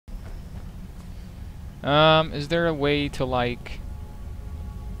Is there a way to, like...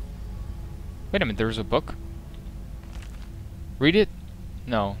 Wait a minute, there's a book? Read it?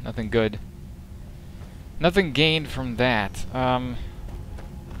 No, nothing good. Nothing gained from that.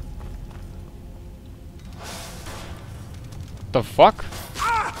 The fuck?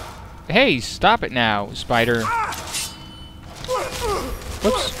 Hey, stop it now, spider.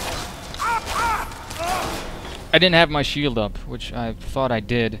 Whoops. I didn't have my shield up, which I thought I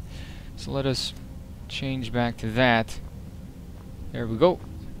did. So let us change back to that. There we go.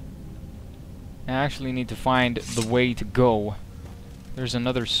 I actually need to find the way to go. There's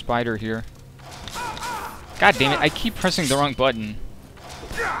another spider here. God damn it, I keep pressing the wrong button.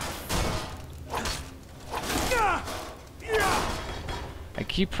 I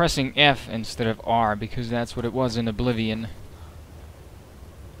keep pressing F instead of R because that's what it was in Oblivion.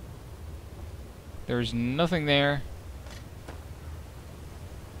 There's nothing there.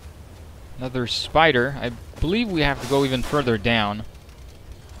 Another spider. I believe we have to go even further down.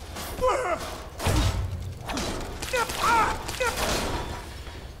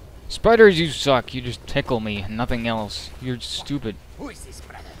 Spiders, you suck. You just tickle me, nothing else. You're stupid. Who is this,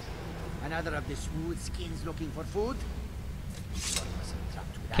 brother? Another of the smooth skins looking for food?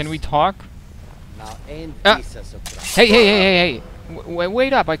 Can we talk? Now end this a surprise. Hey.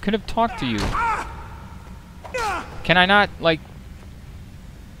 Wait up. I could have talked to you. Can I not, like...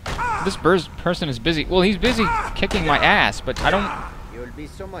 This person is busy. Well, he's busy kicking my ass, but I don't... You'll be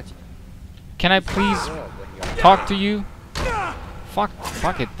so much. Can I please talk to you?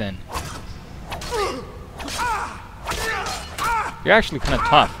 Fuck it then. You're actually kind of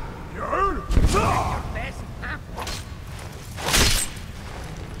tough.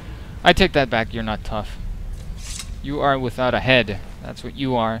 I take that back, you're not tough. You are without a head. That's what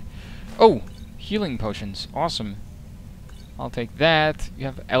you are. Oh! Healing potions. Awesome. I'll take that. You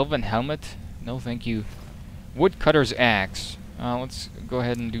have elven helmet? No, thank you. Woodcutter's axe. Let's go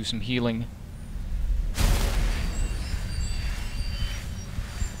ahead and do some healing.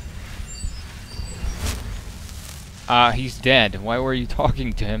 He's dead. Why were you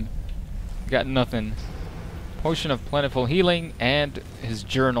talking to him? Got nothing. Potion of plentiful healing and his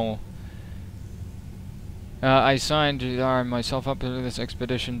journal. I signed myself up to this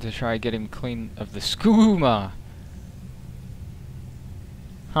expedition to try get him clean of the skooma.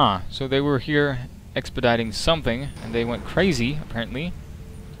 Huh, so they were here expediting something, and they went crazy, apparently.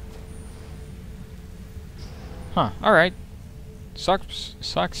 Huh, alright.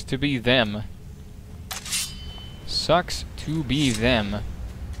 Sucks to be them. Sucks to be them.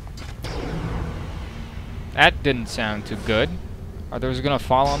 That didn't sound too good. Are those gonna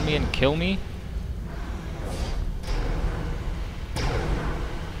fall on me and kill me?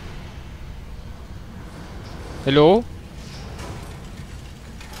 Hello?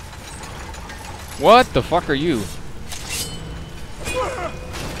 What the fuck are you?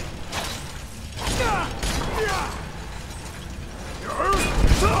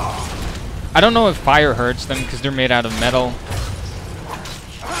 I don't know if fire hurts them because they're made out of metal.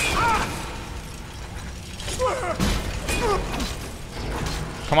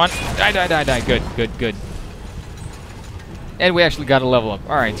 Come on. Die. Good. And we actually got a level up.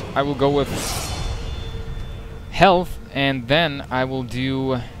 Alright, I will go with health, and then I will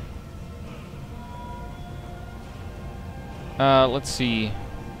do... let's see.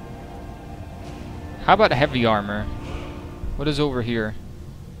 How about heavy armor? What is over here?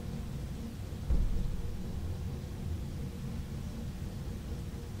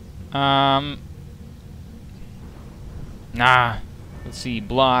 Nah. Let's see.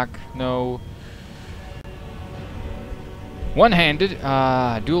 Block. No. One-handed.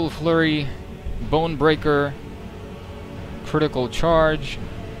 Dual flurry. Bone breaker. Critical charge.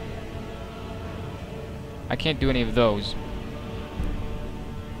 I can't do any of those.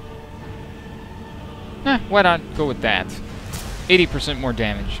 Why not go with that? 80% more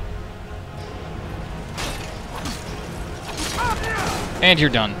damage. And you're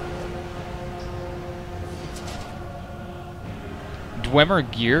done.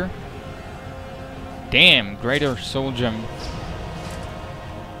 Dwemer gear? Damn, greater soul gem.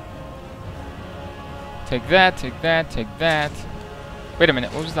 Take that, take that, take that. Wait a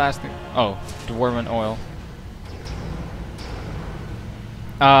minute, what was the last thing? Oh, Dwarven oil.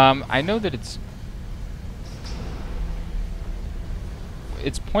 I know that it's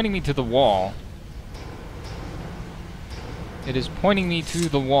pointing me to the wall. It is pointing me to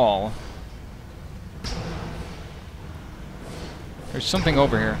the wall. There's something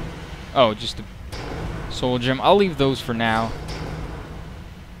over here. Oh, just a soul gem. I'll leave those for now.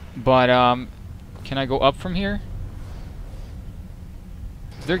 But, can I go up from here?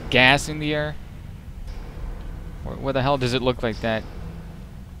 Is there gas in the air? Where the hell does it look like that?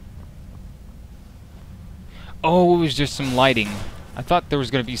 Oh, it was just some lighting. I thought there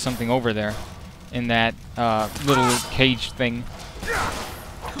was going to be something over there in that little cage thing.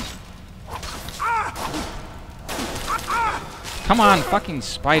 Come on, fucking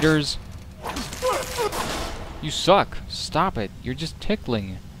spiders. You suck. Stop it. You're just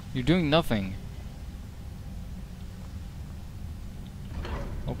tickling. You're doing nothing.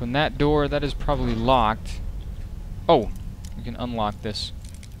 Open that door. That is probably locked. Oh, we can unlock this.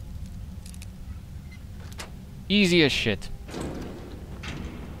 Easy as shit.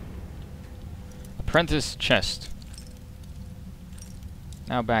 Apprentice chest.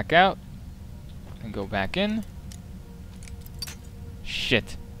 Now back out. And go back in.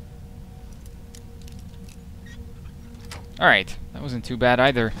 Shit. Alright, that wasn't too bad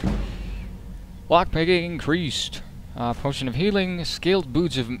either. Lockpicking increased. Potion of healing, scaled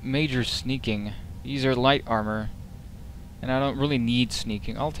boots of major sneaking. These are light armor. And I don't really need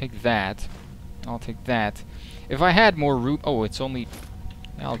sneaking. I'll take that. I'll take that. If I had more root... Oh, it's only...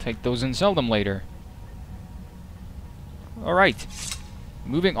 I'll take those and sell them later. Alright.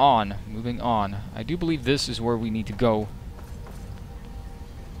 Moving on. Moving on. I do believe this is where we need to go.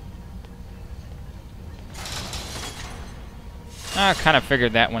 I kind of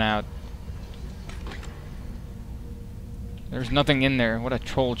figured that one out. There's nothing in there. What a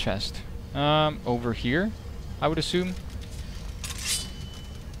troll chest. Over here, I would assume.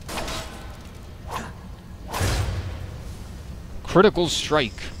 Critical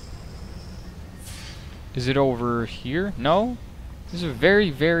strike. Is it over here? No? This is a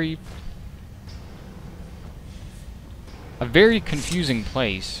very confusing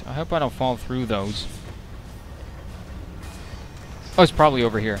place. I hope I don't fall through those. Oh, it's probably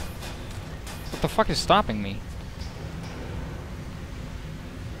over here. What the fuck is stopping me?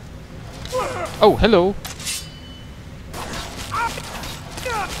 Oh, hello.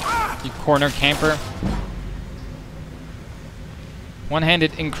 You corner camper.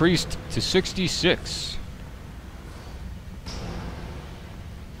 One-handed increased to 66.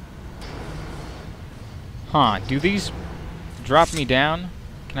 Huh, do these drop me down?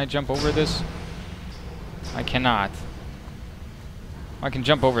 Can I jump over this? I cannot. I can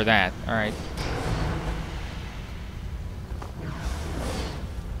jump over that. Alright.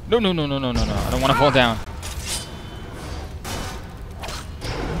 No. I don't want to fall down.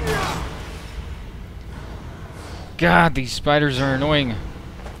 God, these spiders are annoying.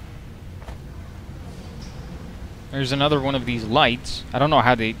 There's another one of these lights. I don't know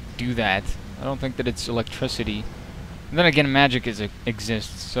how they do that. I don't think that it's electricity. And then again, magic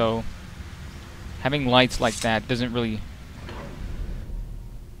exists, so having lights like that doesn't really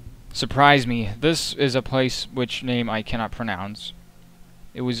surprise me. This is a place which name I cannot pronounce.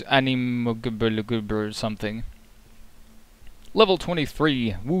 It was Animogubber something. Level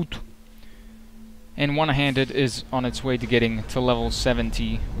 23, woot. And one-handed is on its way to getting to level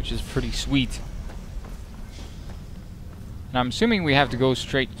 70, which is pretty sweet. And I'm assuming we have to go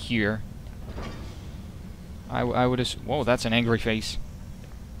straight here. I would assume... Whoa, that's an angry face.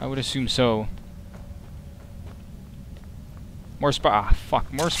 I would assume so. More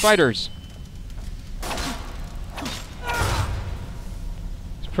fuck, more spiders!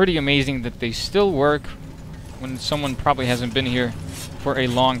 It's pretty amazing that they still work when someone probably hasn't been here for a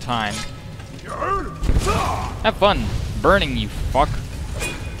long time. Have fun burning, you fuck.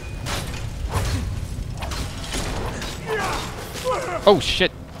 Oh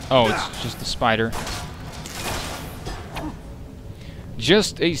shit. Oh, it's just a spider.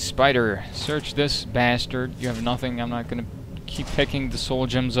 Just a spider. Search this bastard. You have nothing. I'm not gonna keep picking the soul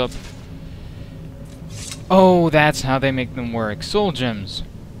gems up. Oh, that's how they make them work. Soul gems.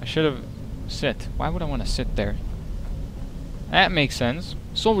 I should have sit. Why would I want to sit there? That makes sense.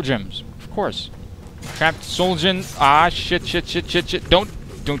 Soul gems, of course. Trapped soul gem. Ah, shit.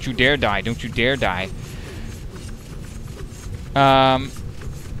 Don't you dare die. Don't you dare die.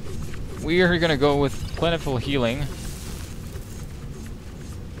 We are gonna go with plentiful healing.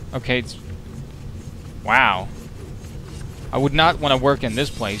 Okay, it's... Wow. I would not want to work in this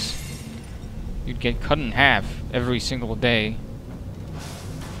place. You'd get cut in half every single day.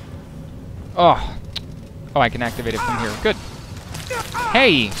 Oh. Oh, I can activate it from here. Good.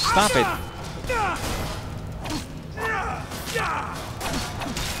 Hey, stop it.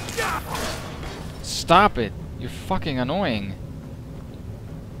 Stop it. You're fucking annoying.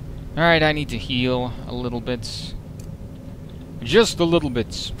 Alright, I need to heal a little bit. Just a little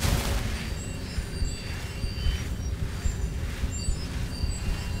bit.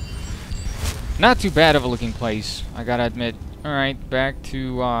 Not too bad of a looking place, I gotta admit. Alright, back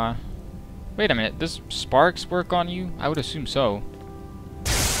to Wait a minute, does sparks work on you? I would assume so.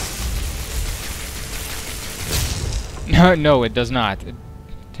 No, it does not. It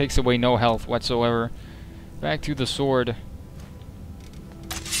takes away no health whatsoever. Back to the sword.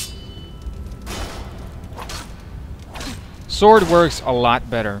 Sword works a lot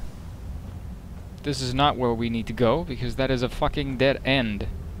better. This is not where we need to go, because that is a fucking dead end.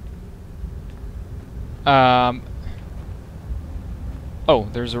 Oh,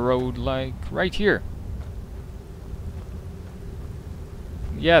 there's a road, like, right here.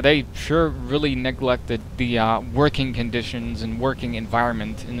 Yeah, they sure really neglected the working conditions and working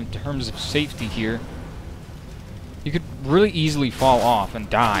environment in terms of safety here. You could really easily fall off and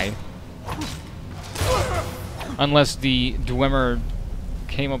die. Unless the Dwemer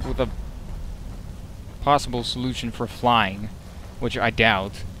came up with a possible solution for flying, which I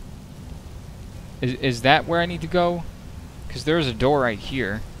doubt. Is that where I need to go? Because there's a door right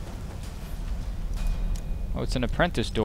here. Oh, it's an apprentice door.